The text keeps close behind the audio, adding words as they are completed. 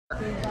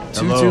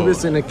Two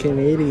Tubers and a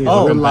Canadian.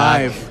 Oh, we're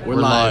live. live. We're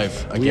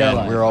live.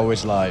 Again, we're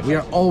always live. We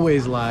are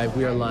always live.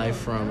 We are live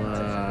from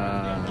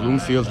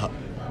Bloomfield High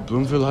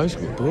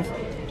School.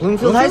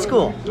 Bloomfield High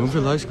School.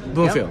 Bloomfield High School.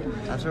 Bloomfield.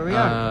 Yep, that's where we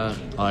are.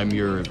 I'm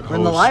your We're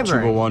in the host,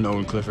 library. 201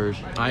 Owen Clifford.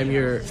 I'm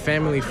your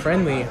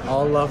family-friendly,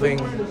 all-loving,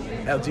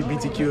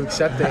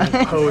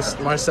 LGBTQ-accepting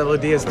host, Marcelo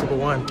Diaz,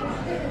 201.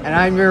 And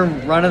I'm your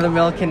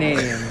run-of-the-mill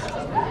Canadian.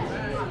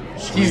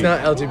 He's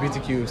not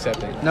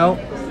LGBTQ-accepting. Nope.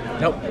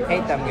 Nope.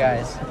 Hate them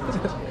guys.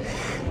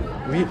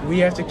 We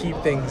have to keep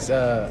things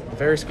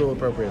very school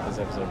appropriate this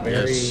episode.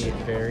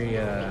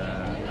 Very,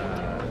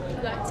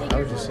 how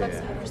would you say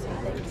it?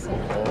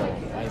 Oh,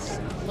 I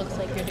see. Looks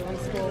like you're doing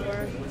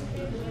schoolwork.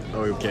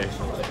 Oh, okay.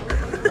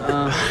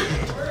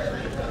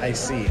 I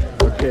see.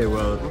 Okay,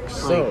 well,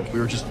 So, we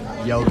were just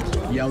yelled.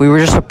 We were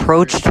just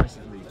approached.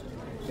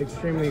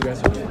 extremely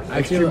aggressively.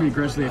 Extremely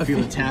aggressively. I feel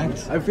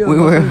attacked. I feel We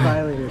emotionally were-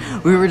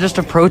 violated. We were just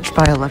approached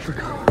by a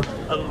leprechaun.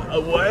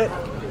 What?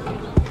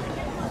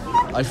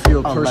 I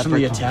feel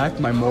personally leprechaun. attacked.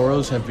 My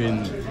morals have been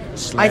I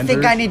slandered.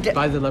 think I need to.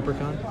 By the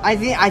leprechaun?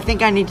 I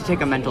think I need to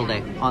take a mental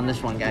day on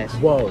this one, guys.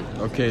 Whoa.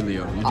 Okay,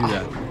 Leo, you do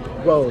that.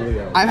 Whoa,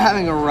 Leo. I'm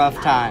having a rough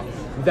time.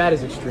 That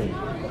is extreme.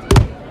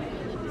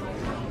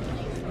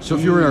 So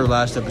if you were in our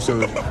last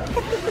episode,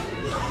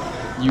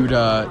 you'd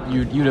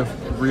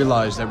have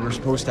realized that we're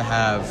supposed to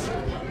have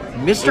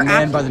Mr. a man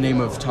Acton. by the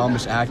name of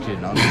Thomas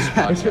Acton on this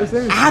podcast. His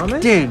name is Thomas?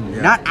 Acton,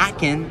 Yeah. not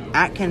Atkin.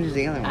 Atkin is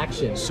the other one.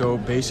 Action. So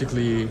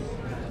basically,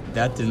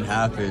 that didn't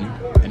happen,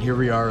 and here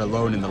we are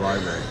alone in the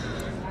library.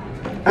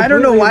 I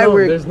don't know why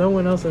we're. There's no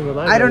one else in the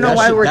library. I don't know That's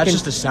why ju- we're That's con-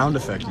 just a sound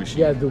effect machine.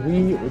 Yeah,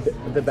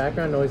 the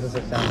background noise is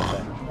a sound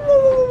effect.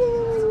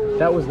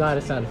 That was not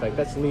a sound effect.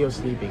 That's Leo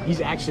sleeping.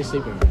 He's actually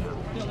sleeping right now.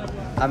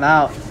 I'm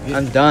out.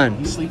 I'm done.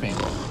 He's sleeping.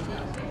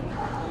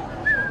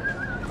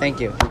 Thank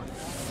you.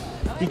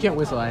 He can't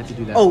whistle. I had to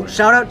do that. Oh, for him.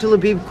 shout out to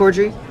Labib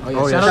Corddry. Oh, yeah.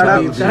 Oh, yeah, Shout shout out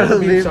out Labib. Shout out to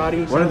Labib.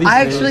 Labib. Shawty. One of these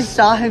I days- actually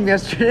saw him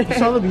yesterday. You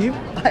saw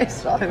Labib? I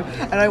saw him,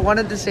 and I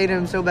wanted to say to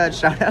him so bad,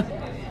 shout out.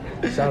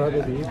 Shout out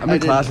Labib. I'm I in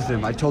did. class with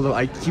him. I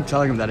keep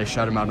telling him that I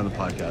shout him out on the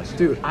podcast.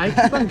 Dude, I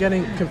keep on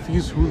getting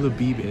confused who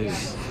Labib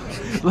is.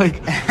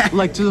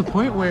 Like to the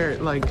point where,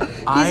 like,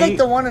 He's like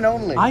the one and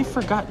only. I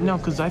forgot, no,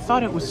 because I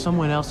thought it was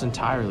someone else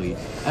entirely.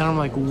 And I'm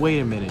like, wait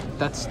a minute,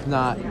 that's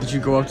not... Did you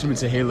go up to him and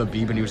say, "Hey,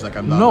 Labib," and he was like,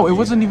 "I'm not"? No, it Labib."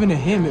 wasn't even a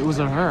him, it was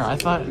a her. I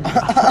thought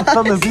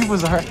Labib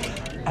was a her.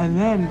 And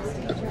then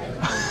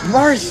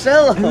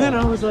Marcelo.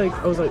 I was like,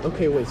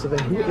 okay, wait, so then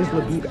who is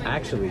Labib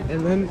actually?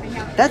 And then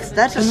That's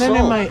a and then soul.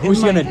 in my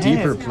Who's he on a head-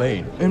 deeper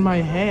plane? In my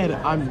head,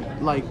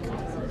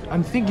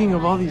 I'm thinking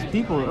of all these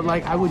people.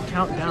 Like, I would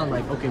count down,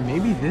 like, okay,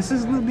 maybe this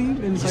is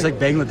Labib. And it's He's like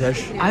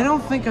Bangladesh. I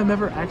don't think I'm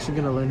ever actually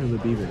gonna learn who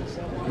Labib is.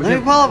 Let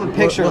me pull up a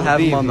picture We'll of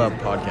have him Labib. on the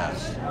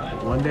podcast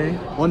One day,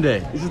 one day.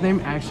 is his name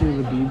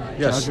actually Labib?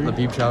 Yes, Chowdhury?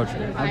 Labib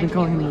Chowdhury. I've been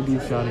calling him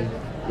Labib Shawty.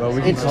 Well, we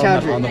can It's call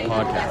him Chowdhury. on the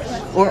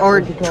podcast. Or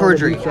We can call him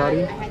Chordry. Labib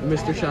Shawty,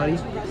 Mr. Shawty.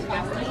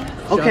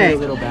 Okay, Shawty,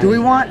 little do we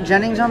baddie. want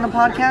Jennings on the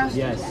podcast?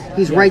 Yes.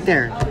 He's Yes. right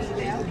there.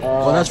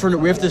 Well, that's for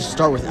we have to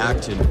start with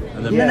Acton,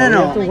 and then Yeah, We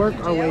no. have to work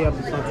our way up.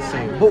 It's not the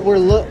same. But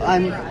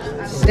I'm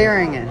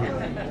staring at him.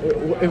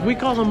 If we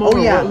call him over,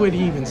 yeah. what would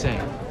he even say?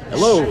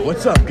 Hello,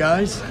 what's up,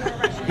 guys?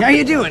 How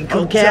you doing,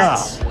 cool What's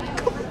cats?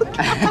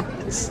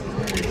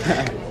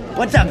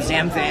 What's up,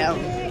 Sam fam?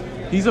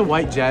 He's a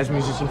white jazz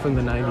musician from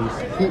the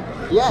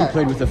 90s. Yeah. He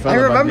played with a fellow I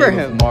by the remember name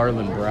him. of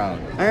Marlon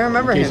Brown. I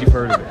remember In case him. you've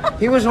heard of it.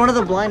 He was one of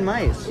the blind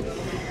mice.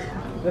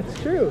 That's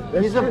true.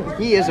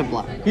 He is a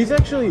blind.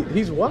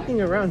 He's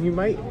walking around. He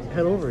might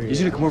head over here. He's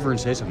gonna come over and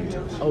say something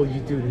to us. Oh, you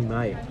dude, he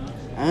might.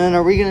 And then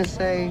are we gonna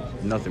say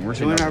Nothing. We're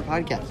saying join our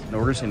nothing. podcast? No,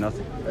 we're gonna say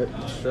nothing.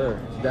 Sure,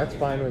 that's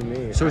fine with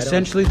me. So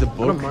essentially, the I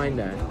book, don't mind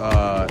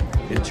that.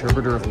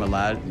 Interpreter of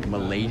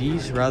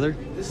Maladies, rather.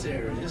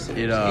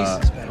 It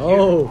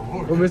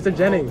Oh, Mr.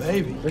 Jennings.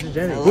 Mr.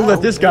 Jennings. Who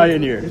let this guy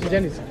in here? Mr.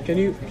 Jennings, can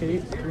you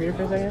come here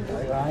for a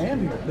second? I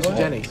am here. Mr.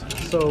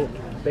 Jennings. So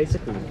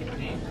basically,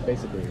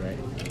 right?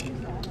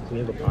 We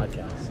have a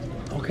podcast.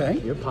 Okay.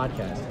 Your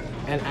podcast,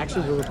 and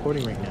actually, we're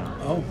recording right now.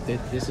 Oh.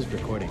 This is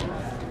recording.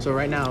 So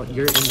right now,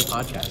 you're in the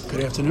podcast.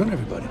 Good afternoon,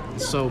 everybody.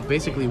 So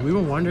basically, we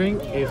were wondering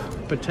if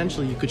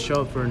potentially you could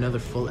show up for another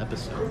full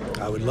episode.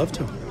 I would love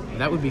to.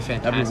 That would be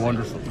fantastic. That'd be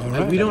wonderful. All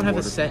Like, right. we don't That'd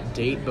have be a set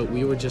date, but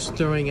we were just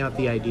throwing out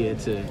the idea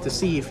to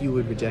see if you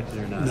would reject it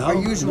or not. No. Our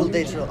usual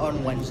dates are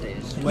on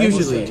Wednesdays.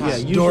 Usually, yeah.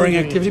 Usually During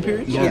activity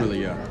periods?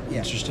 Normally, yeah.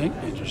 Interesting.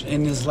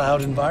 In this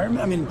loud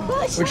environment. I mean,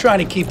 we're trying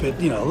to keep it,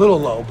 a little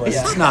low, but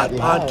it's not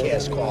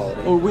podcast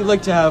quality. Well, we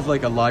like to have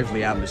like a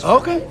lively atmosphere.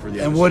 Okay. For the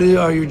And episode. what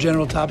are your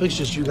general topics?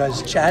 Just you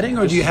guys chatting,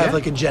 or do you have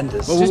like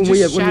agendas? Well, Just when we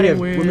have chatting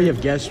when we have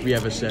guests, we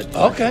have a set.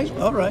 Okay.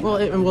 All right. Well,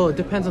 it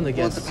depends on the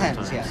Well, it guest.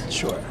 depends, sometimes. yeah.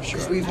 Sure.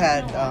 Because we've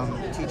had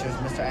teachers,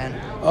 Mr. N,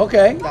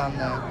 Okay. down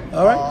there.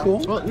 All right. Cool.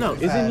 Well, no,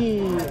 isn't he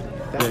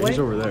that Yeah, way? he's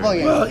over there. Oh,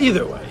 yeah. Well,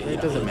 either way.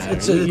 It doesn't matter.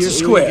 It's a You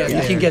square. You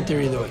get can there. get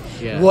there either way.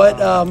 Yeah. What?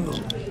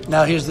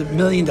 Now here's the $1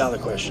 million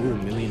question. Ooh,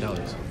 $1 million.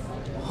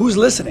 Who's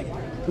listening?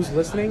 Who's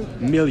listening?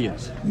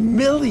 Millions.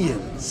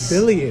 Millions.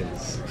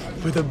 Billions.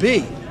 With a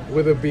B.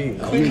 with a B.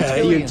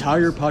 Okay. The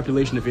entire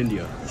population of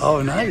India.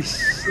 Oh,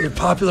 nice. You're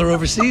popular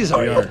overseas,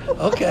 are you?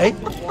 Okay.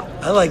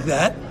 I like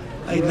that.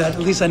 At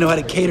least I know how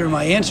to cater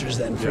my answers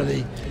then for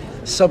the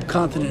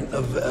subcontinent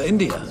of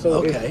India. So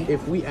okay.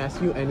 if we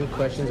ask you any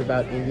questions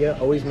about India,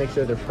 always make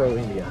sure they're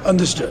pro-India.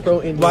 Understood.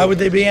 Pro-India. Why would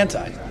they be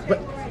anti?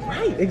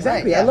 Right,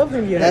 exactly. Right, yeah. I love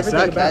India and That's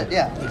everything about it.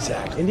 yeah.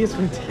 Exactly. India's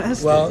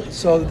fantastic. Well,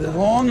 so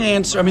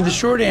the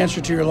short answer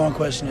to your long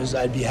question is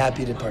I'd be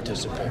happy to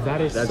participate.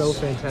 that is so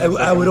fantastic.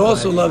 I would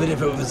also love it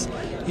if it was,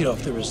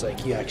 if there was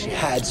like you actually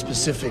had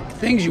specific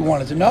things you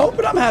wanted to know,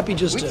 but I'm happy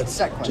just We to can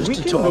set questions.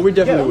 just to can- talk. we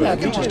definitely yeah,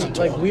 would. we Just can,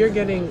 to like talk. we are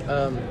getting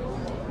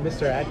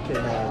Mr.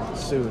 Atkin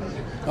soon.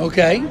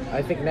 Okay.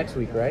 I think next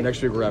week, right?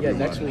 Next week we're having Yeah, him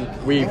next on.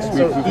 week. We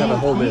have a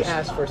whole He list.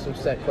 asked for some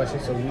set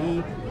questions, so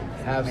we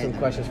have some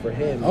questions for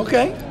him.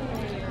 Okay.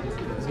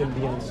 He's going to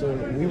be on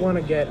soon. We want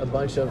to get a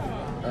bunch of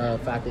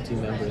faculty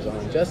members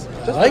on. Just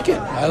I like it.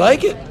 I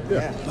like it.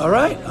 Yeah. All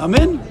right. I'm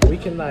in. We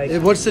can like.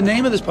 What's the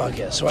name of this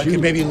podcast? So I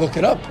can maybe look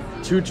it up.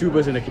 2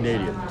 tubas and a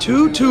Canadian.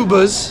 2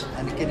 tubas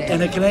Canadian.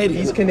 and a Canadian.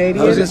 He's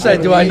Canadian. I was going to say,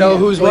 do I know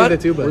who's Play what? the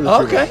tuba.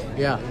 Okay.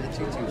 Yeah.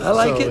 I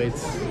like so it.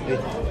 It's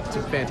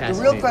a fantastic.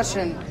 The real name.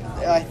 question,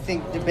 I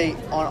think, debate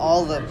on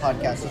all the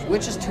podcasts is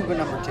which is tuba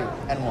number 2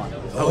 and 1.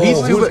 Oh, he's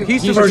tuba.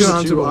 He's tuba first two,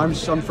 I'm tuba.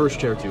 I'm first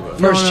chair tuba.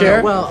 First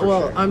chair?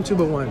 Well, I'm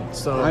tuba one.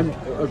 So I'm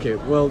okay.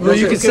 Well, Well,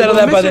 you that's can it. settle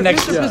that by the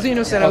next. Mr.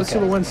 Pizzino said I was Okay.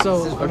 tuba one. So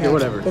Okay,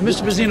 whatever. But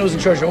Mr. Pizzino's in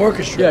charge of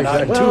orchestra, Yeah,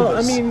 not exactly. well,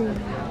 I tubas. mean,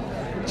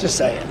 Just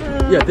saying.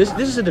 Yeah, this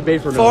is a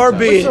debate for another Far time.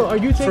 be it so are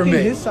you for taking me.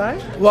 his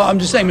side? Well, I'm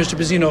just saying Mr.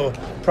 Pizzino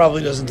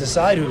probably doesn't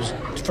decide who's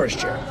first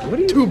chair. What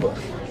are you? Tuba.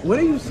 What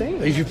are you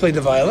saying? If you played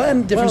the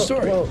violin, different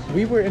story. Well,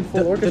 we were in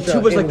full orchestra.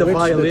 tuba's like in the which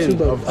violin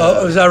tuba- of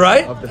Oh, is that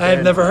right? of the I have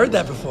band. never heard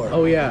that before.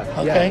 Oh yeah.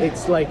 Yeah. Okay.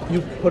 It's like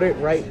you put it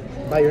right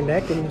by your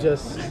neck and you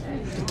just.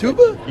 The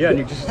tuba? Yeah, and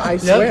you just I Yeah,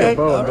 swear. okay.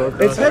 bow and All both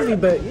right. It's heavy,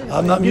 but you know,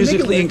 I'm not you make it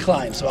musically work.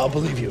 inclined, so I'll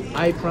believe you.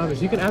 I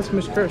promise. You can ask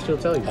Miss Kirsch; she'll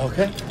tell you.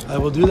 Okay, I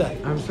will do that.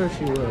 I'm sure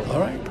she will.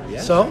 All right.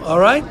 So, all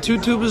right, 2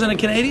 tubas and a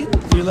Canadian.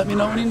 You let me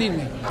know when you need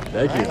me.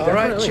 Thank you. All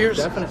right, Definitely, cheers.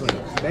 Definitely.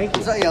 Thank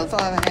you. So yeah, let's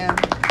all have a hand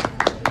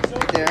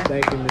there.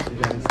 Thank you,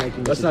 Mr. Jennings. Thank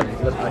you. Let's Mr. not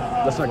Jennings.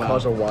 let's not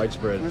cause a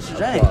widespread Mr. applause.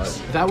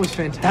 Jennings. That was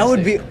fantastic. That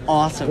would be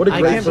awesome. What a I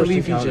great can't first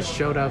believe he encounter. just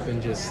showed up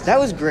and just. That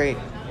was great.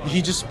 He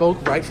just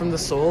spoke right from the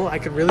soul. I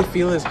could really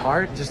feel his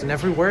heart, just in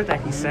every word that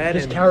he said.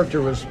 His and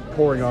character was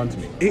pouring onto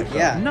me.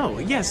 Yeah. No,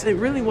 yes, it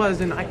really was,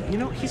 and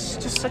he's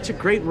just such a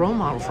great role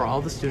model for all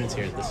the students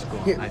here at this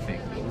school. Yeah. I think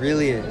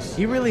Really is.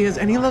 he really is,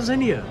 and he loves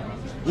India.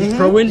 He's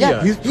pro India.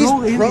 Yeah, he's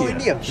pro-India.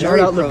 pro-India. Shout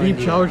out Labib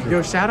Chowdhury.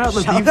 Yo, shout out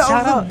Labib.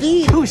 Shout out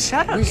Labib. Yo,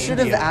 shout out We should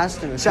have India. asked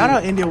him. if Shout he-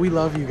 out India. We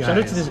love you guys. Shout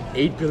out to this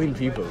 8 billion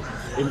people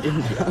in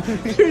India.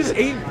 There's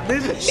 8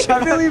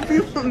 billion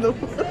people in the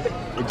world.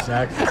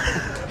 Exactly.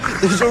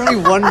 There's only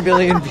 1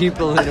 billion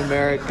people in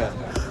America.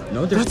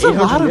 No, there's That's a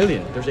lot 800 of-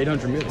 million. There's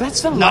 800 million.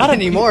 That's a Not lot of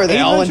anymore. people.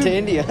 They all went to 800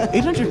 India.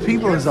 800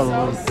 people is a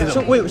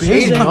So wait, so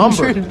big you're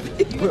saying- number.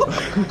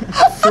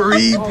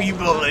 3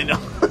 people in.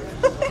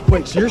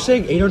 Wait, so you're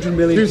saying 800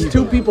 million There's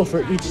people? 2 people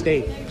for each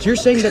state, So you're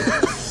saying that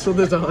so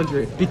there's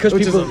 100. because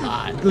which people is a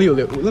lot. Leo,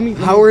 let me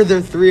How are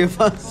there 3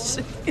 of us?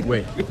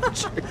 wait.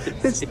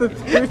 It's the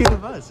 3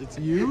 of us. It's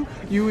you,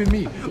 and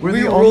me. We're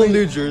We the rule only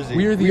New Jersey.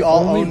 We are the We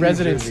all only own New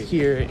residents Jersey.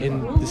 here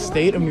in the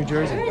state of New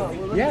Jersey.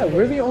 Yeah,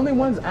 we're the only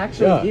ones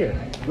actually Yeah. here.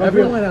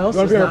 Everyone else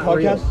You is wanna be on not our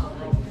real.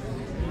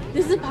 podcast?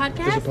 This is a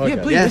podcast? Podcast. Yeah,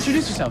 please Yes.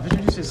 introduce yourself.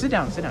 Introduce yourself. Sit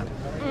down. Sit down.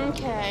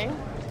 Okay.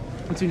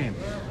 What's your name?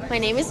 My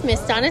name is Miss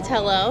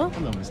Donatello.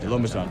 Hello, Mr. Hello,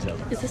 Mr. Donatello.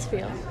 Is this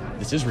real?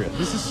 This is real.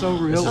 This is so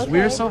real. Okay,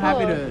 We're so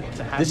happy cool.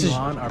 to have This you is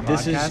on our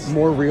this podcast. is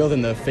more real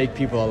than the fake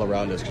people all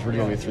around us because we're the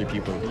only 3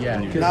 people. Yeah,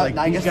 in New because Jersey. like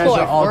I these guess guys four.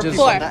 are all Four just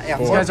people. Yeah,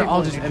 these four guys are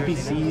all people just in New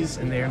Jersey. NPCs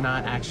and they're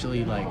not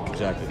actually like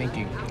Exactly.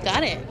 thinking.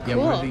 Got it. Yeah,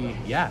 Cool.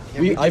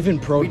 we're the I've been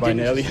probed by an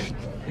didn't- alien.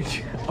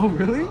 Oh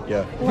really?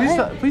 Yeah.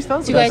 Please tell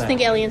us. Do you about guys that.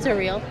 think aliens are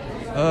real?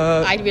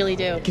 I really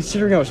do.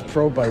 Considering I was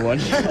probed by one.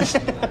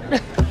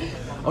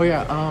 Oh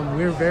yeah,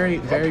 we're very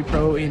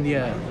pro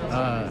India.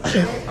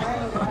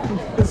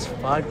 This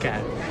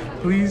podcast.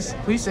 Please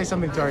say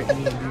something to our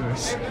Indian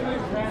viewers.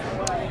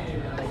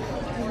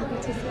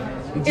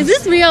 Is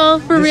this real?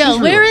 For This real?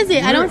 is Where real. is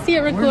it? I don't see it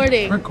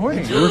recording. We're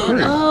recording. We're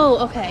recording. Oh,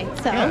 okay.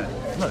 So, Yeah,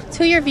 look,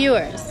 to your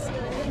viewers,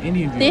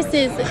 Indian viewers. this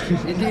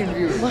is Indian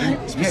viewers.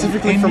 what?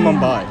 Specifically from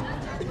Indian-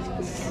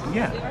 Mumbai.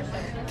 Yeah.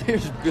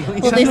 There's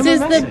billions. Well, Send this them a is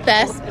the message.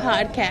 best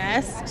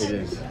podcast. It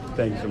is.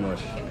 Thank you so much.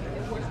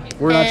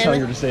 We're not And- telling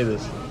you to say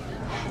this.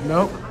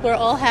 Nope. We're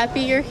all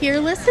happy you're here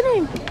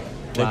listening.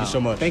 Thank you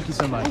so much. Thank you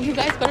so much. You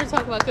guys better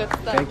talk about good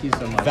stuff. Thank you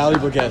so much.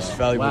 Valuable guest.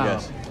 Valuable Wow.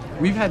 guest.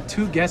 We've had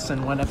 2 guests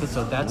in one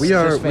episode. That's We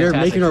are just we are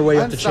fantastic. making our way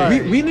I'm up the sorry.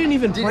 chain. We didn't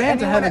even Did plan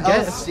to have a anyone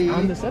else guest see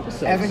on this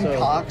episode. Evan so.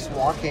 Cox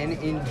walk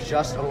in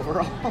just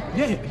overall?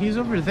 Yeah, he's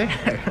over there.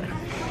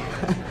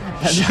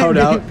 Shout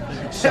out.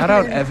 Shout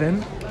out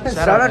Evan.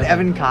 Shout out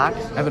Evan Cox.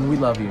 Evan, we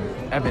love you.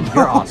 Evan,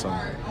 you're awesome.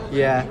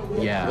 Yeah.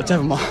 Yeah. Let's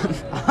have him on.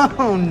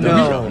 Oh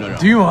no. No.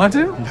 Do you want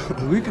to?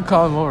 We could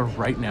call him over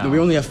right now. No, we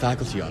only have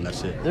faculty on.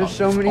 That's it. There's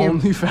so many.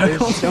 Only There's so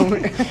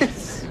faculty. many.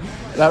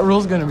 That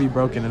rule's gonna be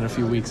broken in a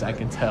few weeks. I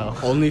can tell.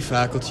 Only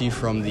faculty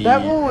from the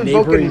That rule was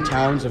neighboring broken-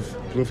 towns of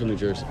Bloomfield, New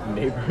Jersey.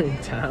 Neighboring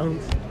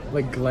towns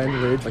like Glen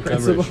Ridge. Like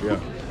Glen principal. Ridge,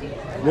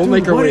 yeah. We'll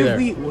make our what way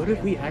if there. What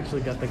if we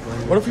actually got the Glen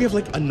Ridge? What if we have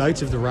like a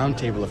Knights of the Round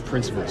Table of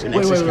principals in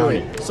Wait, Essex wait, County?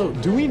 wait, wait. So,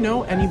 do we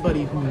know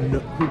anybody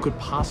who could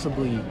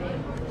possibly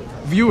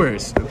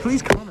viewers?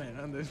 Please comment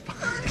on this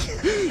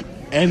podcast.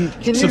 And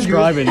you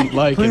subscribe and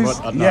like and Please,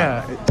 whatnot.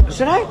 yeah.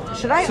 Should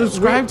I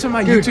Subscribe to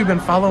my Dude, YouTube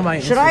and follow my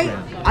Should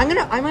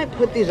Instagram. I might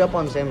put these up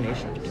on Sam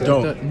Nation.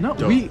 Don't. No,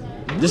 Don't.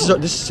 This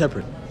is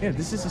separate. Yeah,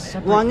 this is a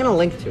separate. Well, I'm gonna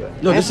link to it.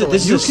 No, I this have to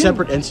is link a to it.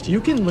 separate entity.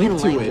 You can link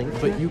to Can it, link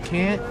but you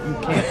can't.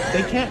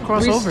 They can't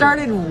cross We over.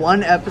 started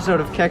one episode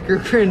of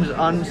Kecker Cringe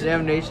on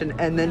Sam Nation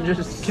and then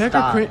just Kecker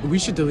stopped. Cringe. We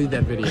should delete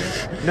that video.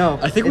 No,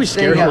 I think we it's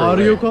scared staying her out.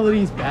 Audio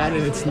quality is bad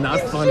and it's not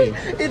funny.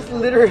 It's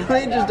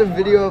literally just a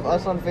video of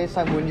us on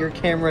FaceTime when your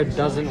camera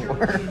doesn't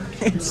work.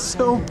 It's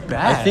so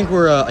bad. I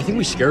think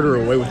we scared her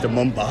away with the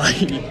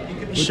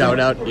Mumbai. Shout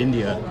out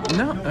India.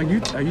 No, are you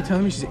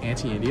telling me she's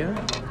anti-India?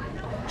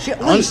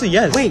 Honestly,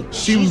 yes. Wait,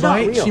 She she's not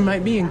real. She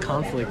might be in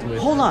conflict with.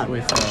 Hold on.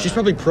 With, She's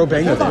probably pro Hold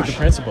on. Bangladesh. the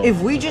principal. If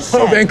we just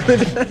Pro said,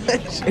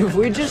 Bangladesh. if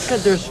we just said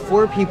there's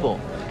 4 people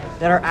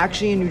that are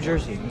actually in New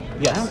Jersey,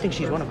 Yes. I don't think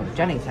she's one of them.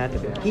 Jennings had to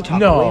be. He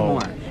talked No. way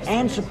more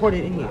and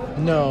supported India.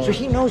 No. So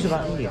he knows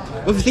about India.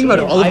 Well, if you think about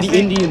it, all I of the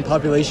think- Indian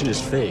population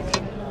is fake.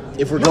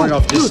 If we're going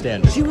off this dude,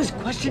 standard. She was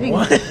questioning.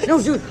 No,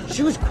 dude,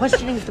 she was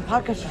questioning if the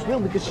podcast is real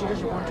because she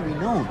doesn't want to be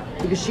known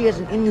because she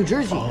isn't in New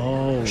Jersey.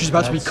 Oh, She's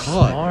about to be that's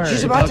caught. smart.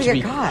 She's about to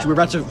get caught. We're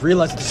about to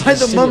realize that this By is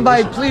the a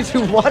simulation. Mumbai police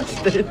who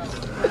watched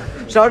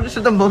this. Shout out to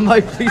the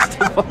Mumbai Police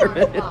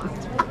Department.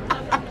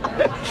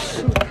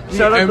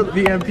 Shout out to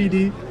the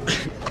MPD.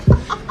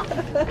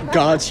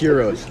 God's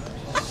heroes.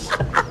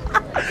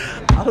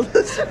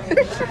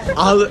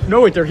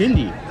 No, wait, they're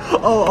Hindi.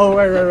 Oh,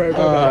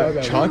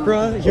 right.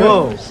 Chakra?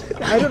 Whoa.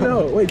 I don't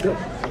know. Wait.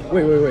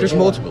 There's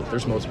hold multiple.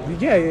 There's multiple. on.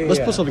 Yeah. Let's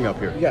put something up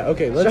here. Yeah.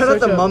 Okay. Let's Shout out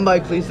search the up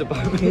Mumbai Police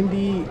Department.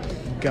 Hindi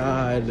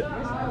god.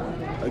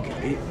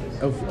 Okay,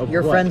 of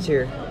Your what? friend's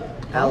here,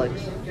 Alex.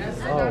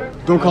 Oh,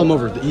 Don't call him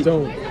over.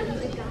 don't.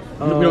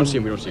 We don't see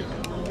him. We don't see him.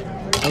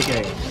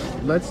 Okay.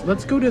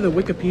 Let's go to the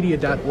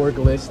Wikipedia.org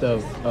list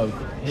of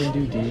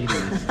Hindu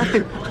deities.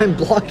 I'm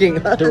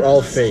blocking us. They're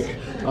all fake.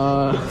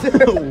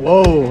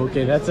 Whoa.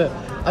 Okay, that's a.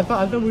 I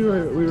thought we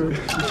were.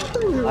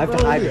 I have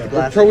to hide the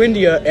glasses.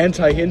 Pro-India,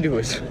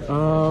 anti-Hinduism.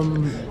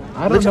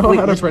 I don't know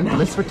how to pronounce.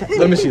 Let's pretend.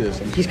 Let me see this.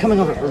 He's coming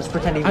over. Let's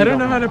pretend he I don't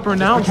know how to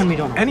pronounce pretend we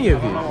don't know. any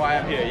of these. Why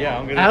I'm here? Yeah,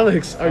 I'm gonna.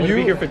 Alex, are you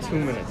be here for 2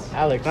 minutes?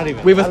 Alex, not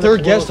even. We have a Alex, third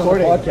we're guest on the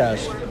recording.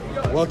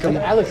 podcast. Welcome.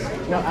 Alex,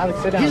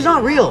 sit down. He's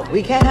not real.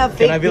 We can't have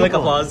fake Can I be like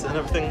people. applause and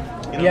everything?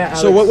 You know? Yeah,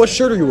 Alex. So what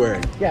shirt are you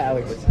wearing? Yeah,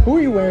 Alex. Who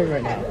are you wearing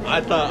right now?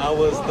 I thought I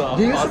was the.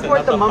 Do you applause support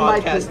and the not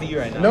Mumbai podcastee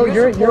right now? No, you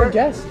you're a support-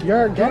 guest.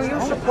 You're a Do guest.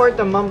 you support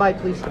the Mumbai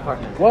Police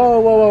Department?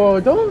 Whoa!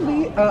 Don't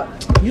be.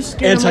 You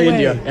scared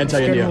Anti-India, him away.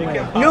 anti-India. You scared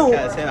him away. No,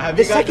 Podcast, and have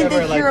the you guys second they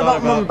ever, like, hear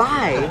thought about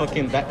Mumbai, the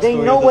fucking backstory they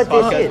know of what this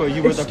this podcast is. Where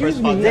you were the Excuse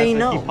first me, podcast they that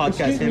know. he podcast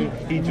Excuse me.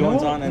 him, he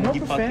joins No, on, and no he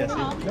profanity. podcasts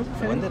No him.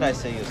 profanity. When did I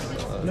say it?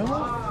 No.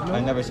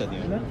 I never said you.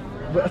 No.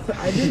 But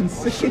I didn't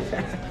say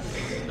that.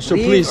 So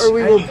Leave please, or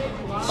we will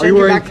are send you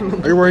wearing back to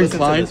Mumbai. are you wearing Listen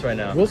to Klein? this right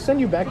now. We'll send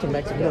you back to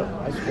Mexico.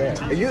 I swear.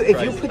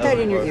 If you put that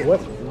in your ear,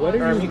 What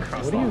are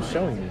you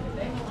showing me?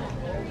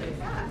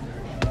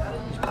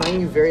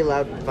 playing you very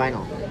loud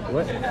vinyl.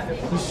 What?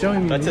 He's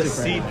showing me That's a music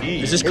right now.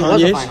 CD. Is this It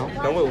was a Kanye's?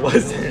 vinyl. No, it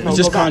wasn't. Is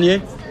this go back.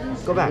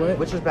 Kanye? Go back. What?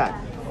 Which is back?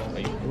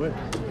 What?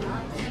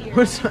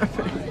 What's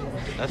happening?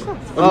 That's not.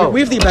 Oh. We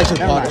have to get back to the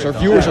Never podcast. mind.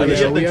 Our viewers are Yeah,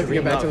 listening. we have to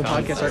get back to the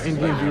podcast. Our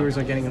Indian viewers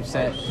are getting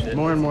upset,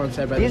 more and more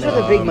upset by These this.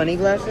 are the big money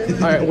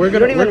glasses. All right, we're You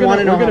gonna. don't even we're want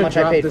to gonna, know we're how gonna much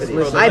I drop paid this for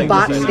list these. of I things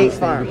bought this State evening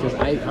Farm. because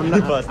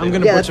I'm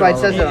gonna. Yeah, that's butcher why it all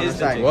says of it on the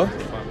side. What?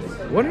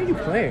 What are you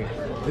playing?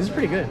 This is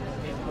pretty good.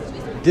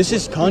 This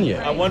is Kanye.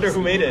 I wonder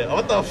who made it.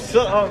 What the?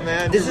 Shut up,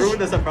 man. This You is-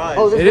 ruined the surprise.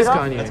 Oh, this It is off?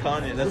 Kanye. That's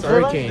Kanye. That's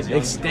Hurricane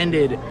That's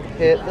extended.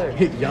 Hitler.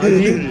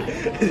 Yanni.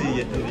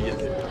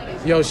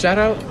 Yo, shout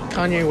out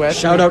Kanye West.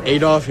 Shout out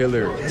Adolf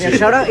Hitler. Yeah,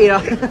 shout out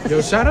Ada.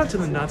 Yo, shout out to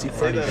the Nazi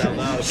Party.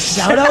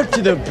 Shout out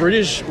to the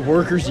British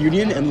Workers'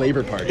 Union and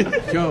Labor Party.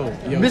 Yo,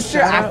 Mr.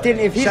 shout out- Acton,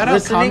 if he's shout out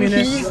listening,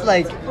 communists. he's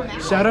like,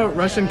 Shout out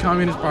Russian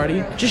Communist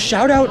Party. Just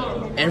shout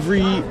out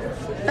every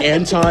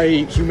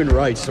anti-human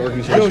rights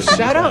organization. Yo,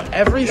 shout out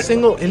every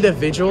single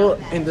individual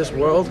in this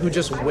world who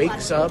just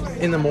wakes up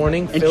in the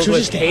morning And filled with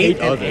chooses to hate hate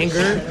and others.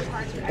 anger,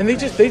 and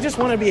they just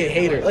want to be a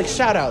hater. Like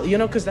shout out, you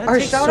know, because that are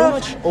takes shout so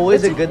outs much.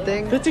 always a that good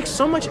thing? That takes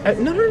so much.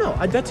 No.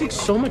 That takes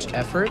so much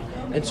effort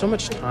and so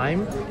much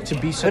time to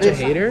be such But a it's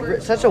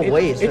hater. such a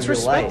waste It's of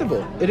your life.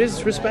 respectable. It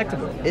is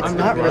respectable. It's I'm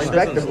not gonna be honest.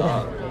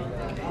 respectable.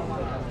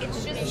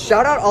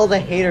 Shout out all the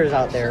haters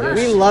out there.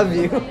 We love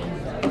you.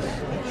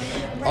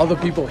 All the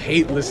people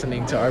hate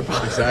listening to our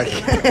podcast.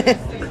 Exactly.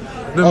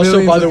 The Also,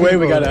 millions by of the way,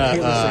 we people got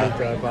hate listening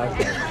to our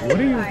podcast. What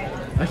are you?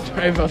 I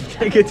drive up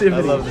negativity. I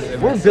love this.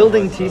 We're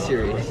building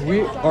T-Series.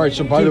 We, All right.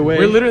 So by the way,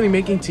 we're literally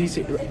making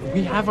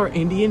we have our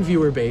Indian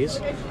viewer base.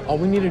 All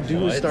we need to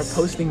do is start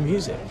posting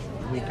music.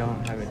 We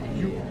don't have it.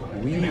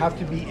 You have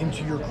to be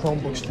into your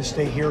Chromebooks to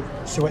stay here,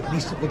 so at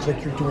least it looks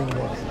like you're doing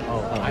work.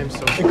 Oh, I'm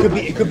so.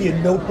 It could be a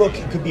notebook.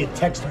 It could be a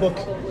textbook.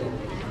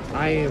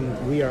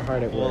 We are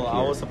hard at work. Well,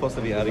 I was supposed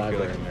to be out of here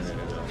like a minute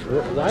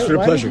ago. Why, It's been a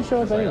why pleasure. Did you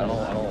show up anyway? I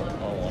don't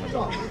want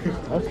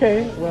to.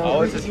 Okay, I well,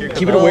 was just here.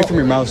 Keep it away from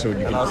your mouth so you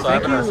And can. also, I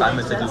have an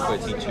assignment to do for a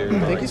teacher.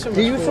 thank you so much.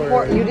 Do you for-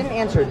 support? You didn't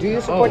answer. Do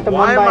you support the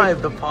Why am I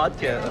Mumbai? the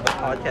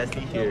podcast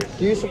teacher?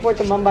 Do you support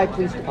the Mumbai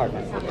Police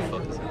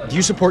Department? Do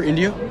you support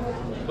India?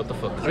 What the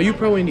fuck? Are you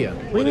pro India?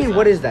 What do you mean?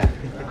 What is that?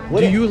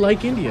 What Do is- you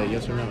like India?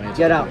 Yes or no? Answer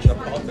Get the out.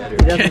 question. He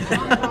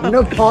doesn't-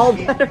 Nepal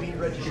better.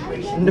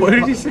 What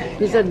did he say?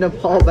 He said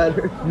Nepal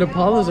better.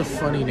 Nepal is a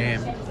funny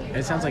name.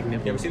 It sounds like You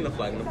nipple. ever seen the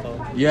flag in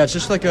Nepal? Yeah, it's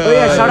just like a. Oh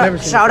yeah, shout never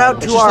out, seen shout it. out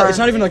It's, to just our, like, it's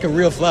not even like a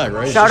real flag,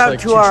 right? It's shout just out like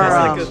to two our,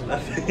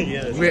 triangles.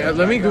 Yes. Wait,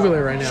 let me Google it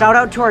right now. shout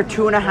out to our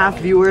 2.5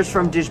 viewers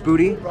from Dish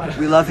Booty.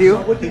 We love you.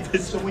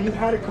 So when you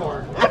had a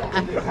card,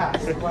 you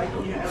passed, right?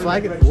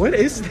 Flag. What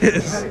is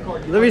this?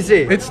 Let me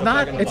see. It's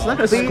not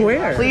a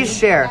square. Please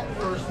share.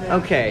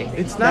 Okay.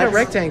 It's not a That's-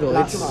 rectangle.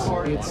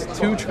 It's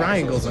two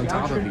triangles on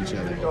top of each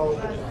other.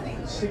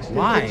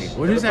 Why?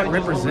 What does that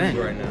represent?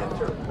 Right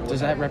now. Does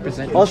that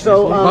represent?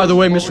 Also, By the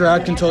way, Mr.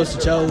 Atkin told us to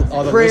tell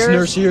all the prayers-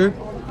 listeners here,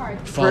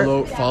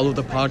 follow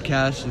the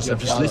podcast instead of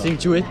just listening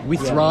to it. We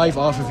thrive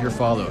off of your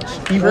follows.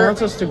 he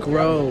wants us to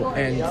grow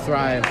and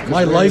thrive.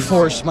 My life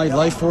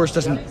force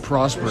doesn't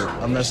prosper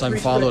unless I'm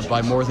followed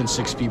by more than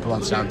 6 people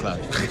on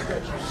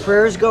SoundCloud.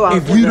 prayers go out.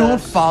 If to you the-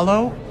 don't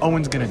follow,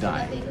 Owen's gonna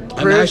die.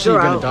 I'm Prayers actually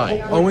go gonna out.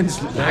 die. Owen's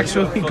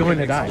actually going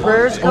to die.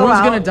 Prayers go Owen's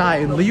out. gonna die,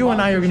 and Leo and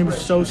I are gonna be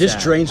so sad. This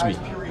drains me.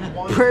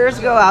 Prayers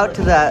go out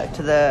to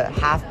the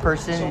half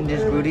person in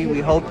Dish Booty. We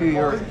hope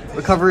your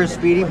recovery is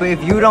speedy. But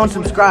if you don't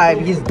subscribe,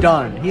 he's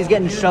done. He's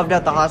getting shoved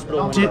out the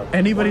hospital. window.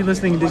 Anybody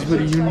listening to this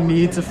video, you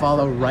need to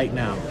follow right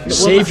now.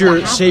 Save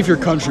your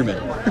countrymen.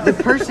 The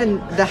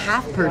person, the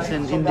half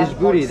person in Dish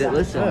Booty that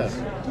listens,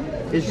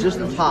 is just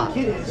the top.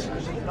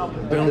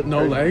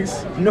 No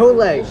legs, No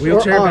legs. or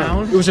wheelchair arms.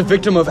 bound. It was a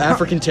victim of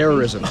African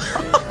terrorism.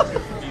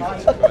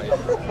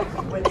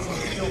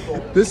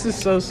 This is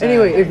so sad.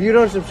 Anyway, if you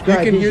don't you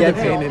subscribe, can he hear the gets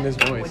pain it. in his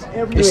voice.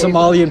 The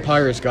Somalian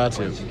pirates got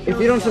to. If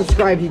you don't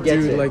subscribe, he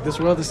gets Dude, it. like this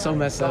world is so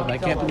messed up. I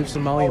can't believe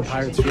Somalian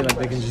pirates feel like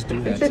they can just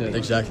do that to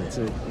Exactly.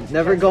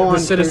 Never go on.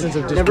 citizens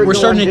of Dish never Booty. We're go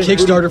starting on a Dish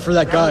Booty- Kickstarter for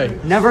that guy.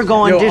 Never go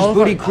on Yo, Dish all of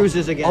Booty our-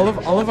 cruises again.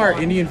 all of our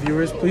Indian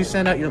viewers, please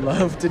send out your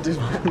love to Dish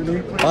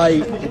Booty.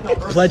 By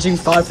pledging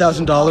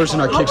 $5,000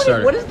 in our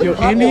Kickstarter. What is the Yo,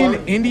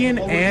 problem? Indian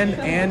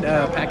and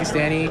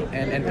Pakistani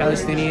and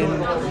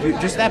Palestinian,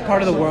 just that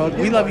part of the world.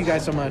 We love you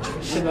guys so much.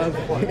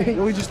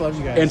 We just love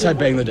you guys.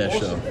 Anti-Bangladesh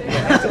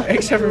though.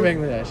 Except for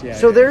Bangladesh, yeah.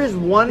 So there is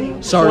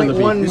 1.1 Sorry, Labib.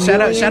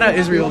 million shout out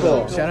Israel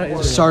people. though. Shout out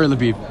Israel. Sorry,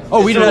 Labib.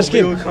 Oh, we didn't ask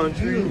him.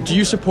 Country. Do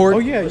you support? Oh,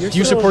 yeah, you're do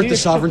you still support the leading.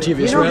 sovereignty of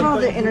You know how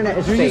Israel? the internet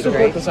is Do you fake,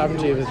 support right? the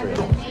sovereignty of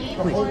Israel?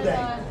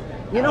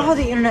 You know how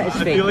the internet is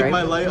I fake, feel like right?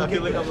 my life. I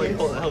feel like I'm like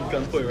held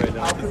gunpoint right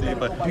now to see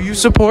if I. Do you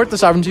support the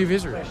sovereignty of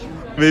Israel?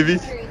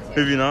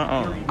 Maybe not.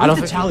 I don't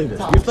have to tally this.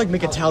 We have to like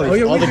make a tally Oh,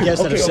 yeah, of all we- the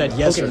guests that have okay, said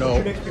yes okay. or no.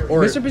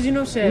 Or Mr.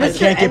 Pizzino said I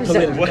can't get Mr. M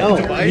said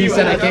political. no. He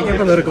said I can't get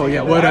political.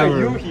 Yeah,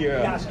 whatever. Here.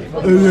 I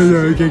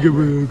can't get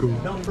political.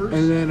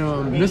 And then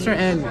Mr.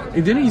 N,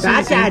 didn't he say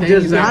That the same guy thing?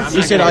 does He's like, not I'm He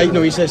not said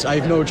gonna- he says I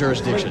have no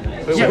jurisdiction.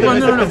 Yeah, well,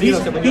 no. He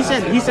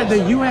said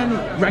the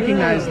UN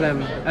recognized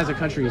them as a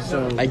country,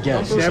 so I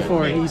guess.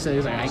 Therefore, he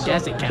says like, I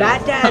guess it counts.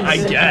 That dad. I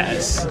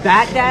guess.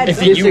 That dad If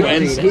the UN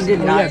disagreed. He says-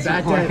 did Oh, not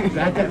yeah, support.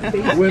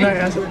 that when I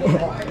asked,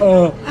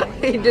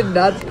 He did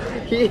not.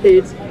 He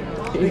hates.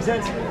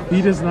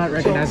 he does not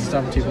recognize the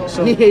sovereignty.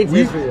 So He hates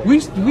we, Israel.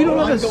 we don't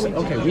have this.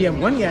 Okay, we have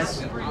one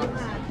yes,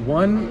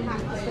 one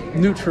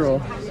neutral.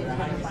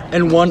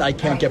 And one, I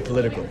can't get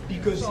political.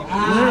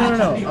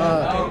 No.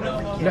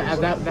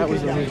 That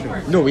was the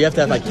neutral. No, we have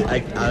to have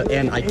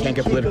and I can't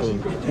get political.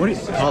 What do you,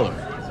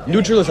 Color.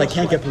 Neutral is I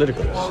can't get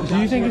political. do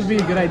you think it'd be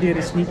a good idea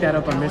to sneak that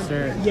up on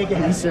Mr.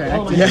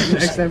 Acton Yes.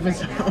 next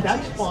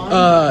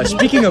episode?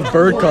 Speaking of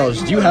bird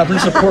calls, do you happen to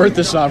support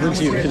the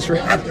sovereignty of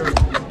Israel?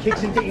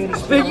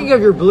 Speaking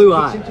of your blue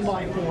eye,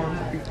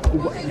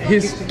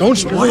 Don't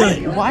spoil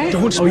it. Why?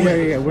 Don't Oh spoil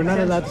it. yeah. We're not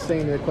allowed to say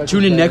into the question.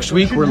 Tune in next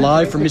week. We're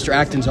live from Mr.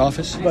 Acton's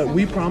office. But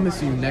we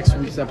promise you, next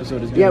week's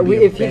episode is going yeah. to be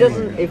If he banger.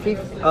 doesn't, if he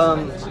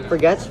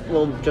forgets,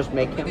 we'll just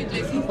make him.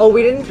 Oh,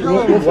 we didn't tell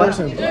We'll him force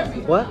what.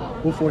 him.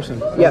 What? We'll force him.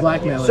 We'll Yeah.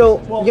 blackmail him.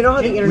 So you know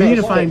how the internet need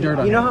is to find fake? dirt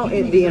on You know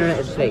him. how the internet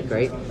is fake,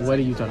 right? What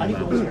are you talking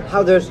about?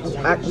 How there's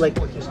like,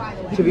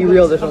 to be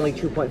real, there's only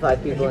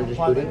 2.5 people in Dish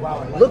Booty.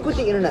 Look what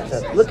the internet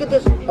says. Look at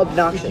this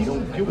obnoxious.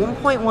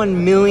 1.1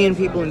 million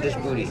people in Dish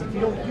Booty.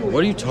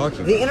 What are you talking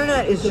about? The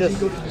internet is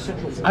just.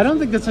 I don't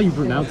think that's how you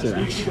pronounce it,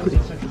 actually.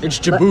 It's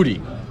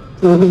Djibouti.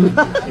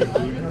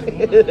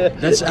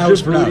 That's how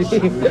it's pronounced.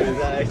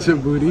 It's a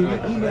booty.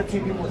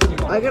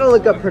 I gotta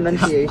look up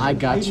pronunciation. I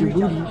got you,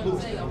 booty.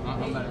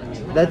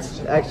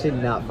 That's actually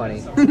not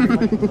funny.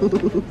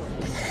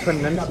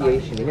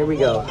 Pronunciation. Here we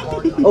go.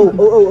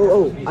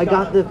 Oh! I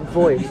got the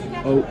voice.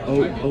 Oh.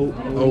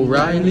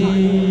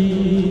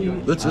 O'Reilly.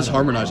 Let's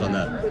harmonize on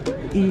that.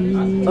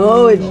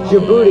 Oh, it's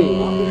Djibouti.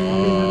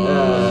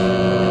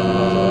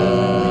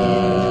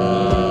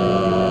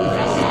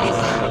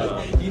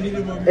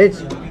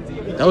 It's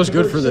That was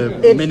good for the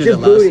it's minute that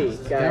Djibouti,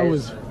 lasted. guys. That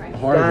was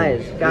horrible.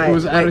 Guys, It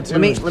was wait, out of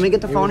tune. let me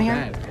get the It phone was here.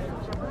 bad.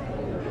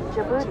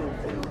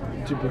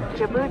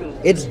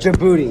 It's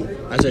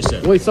Djibouti. As I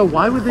said. Wait, so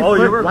why would they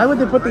why would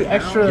they put the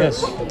extra?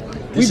 Yes.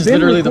 We've This is been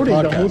literally the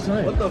recording the whole podcast.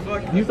 time. What the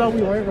fuck? You thought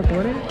we weren't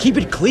recording? Keep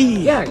it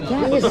clean. Yeah.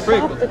 What the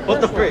frick?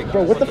 What the frick?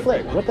 Bro, what the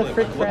flick? What the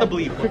frick? What the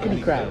bleep? What the Frickety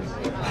bleep? crabs.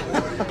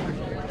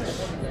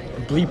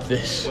 Bleep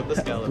this. What the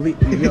scallop? Yo,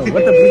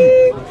 what the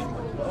bleep?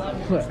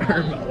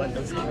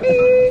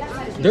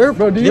 There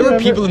Bro, were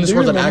people in this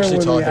world that actually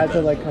talk. We talk had to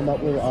about like come up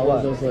with all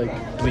of those like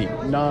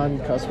bleep.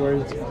 non-cuss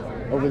words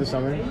over the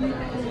summer.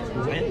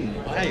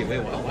 Why? Wait,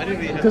 why did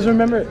we have Because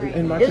remember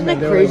in Marching Isn't Band,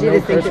 it there crazy were no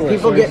to think curse that words,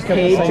 people so we get just kept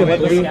paid saying, to like,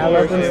 bleep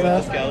scallop and the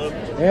stuff? scallop?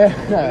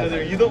 Yeah.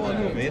 You the one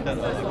who made that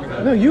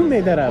up. No, you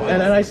made that up,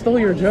 and I stole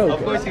your joke.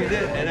 Of course you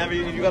did, and I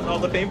mean, you got all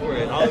the fame for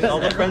it, all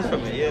the friends from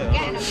it,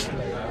 yeah.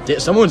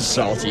 Someone's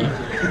salty.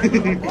 Bad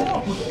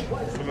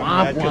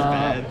 'cause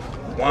bad.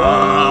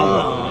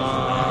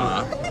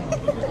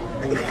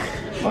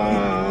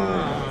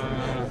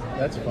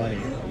 That's funny.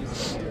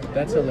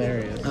 That's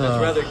hilarious.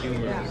 That's rather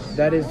humorous.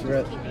 That is,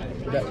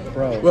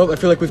 bro. Well, I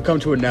feel like we've come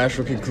to a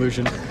natural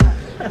conclusion.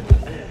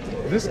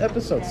 This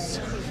episode's.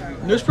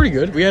 It was pretty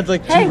good. We had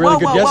like two Hey, really whoa,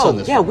 good whoa, guests whoa. on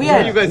this. Yeah, one. we Were you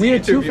had guys We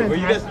had two interviewing? Were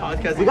you guys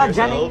fantastic- podcasting We got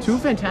yourselves? Two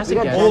fantastic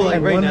We got guests Jennings. like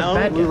and right one now?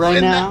 bad guest.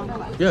 right now.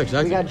 Yeah, We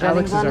exactly. got Alex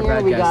Jennings is on our here.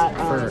 bad We guest got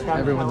for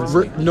everyone Trumpet.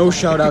 listening. No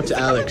shout out to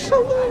Alex.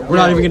 We're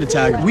not even gonna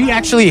tag him. We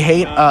actually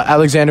hate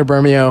Alexander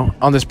Bermeo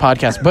on this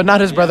podcast, but not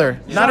his brother.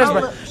 Not his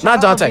brother.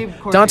 Not Dante.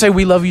 Shout out Dante,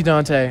 we love you,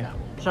 Dante.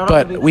 Shout out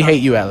But to we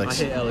hate you, I Alex.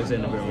 hate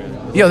Alexander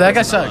Berman. Yo, that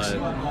guy sucks.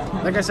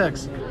 That guy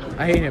sucks.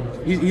 I hate him.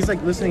 He's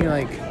like listening to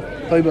like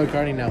Playboy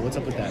Cardi now. What's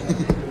up with that?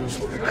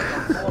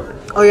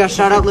 Oh yeah,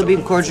 shout out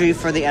Labib Corddry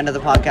for the end of the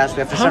podcast. We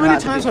have to How shout many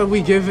out times have we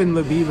given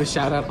Labib a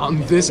shout out on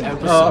this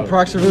episode?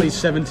 Approximately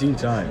 17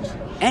 times.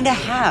 and a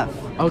half.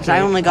 'Cause Okay, I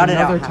only got it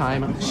out another half.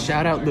 time.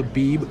 Shout out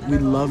Labib. We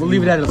love you. We'll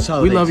leave it at a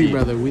solid We love you, 18.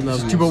 brother. We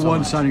love you. 2-1 so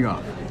much. signing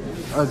off.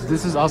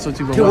 This is also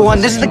 2-1.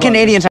 2-1. This is the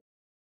Canadian